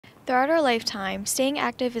Throughout our lifetime, staying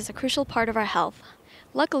active is a crucial part of our health.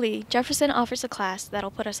 Luckily, Jefferson offers a class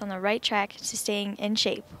that'll put us on the right track to staying in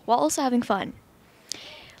shape while also having fun.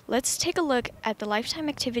 Let's take a look at the Lifetime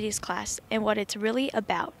Activities class and what it's really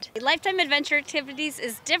about. Lifetime Adventure Activities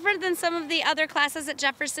is different than some of the other classes at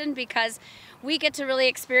Jefferson because we get to really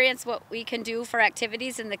experience what we can do for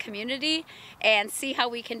activities in the community and see how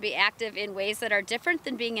we can be active in ways that are different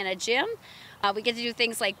than being in a gym. We get to do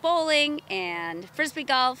things like bowling and frisbee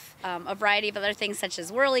golf, a variety of other things such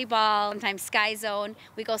as whirly ball, sometimes sky zone.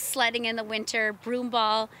 We go sledding in the winter, broom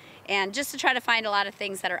ball, and just to try to find a lot of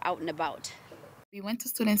things that are out and about. We went to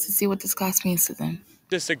students to see what this class means to them.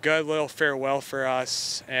 Just a good little farewell for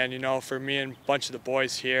us, and for me and a bunch of the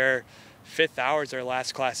boys here, fifth hour is our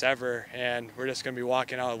last class ever, and we're just going to be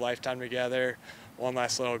walking out of Lifetime together, one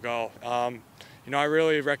last little go. I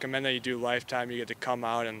really recommend that you do Lifetime. You get to come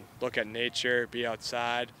out and look at nature, be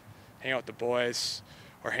outside, hang out with the boys,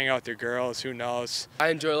 or hang out with your girls, who knows. I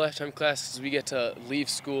enjoy Lifetime classes. We get to leave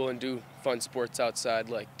school and do fun sports outside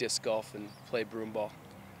like disc golf and play broom ball.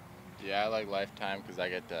 Yeah, I like Lifetime because I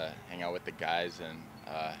get to hang out with the guys and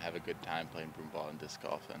have a good time playing broom ball and disc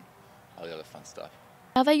golf and all the other fun stuff.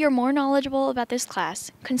 Now that you're more knowledgeable about this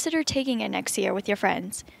class, consider taking it next year with your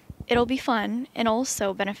friends. It'll be fun and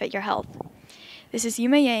also benefit your health. This is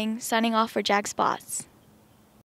Yuma Yang signing off for Jag Spots.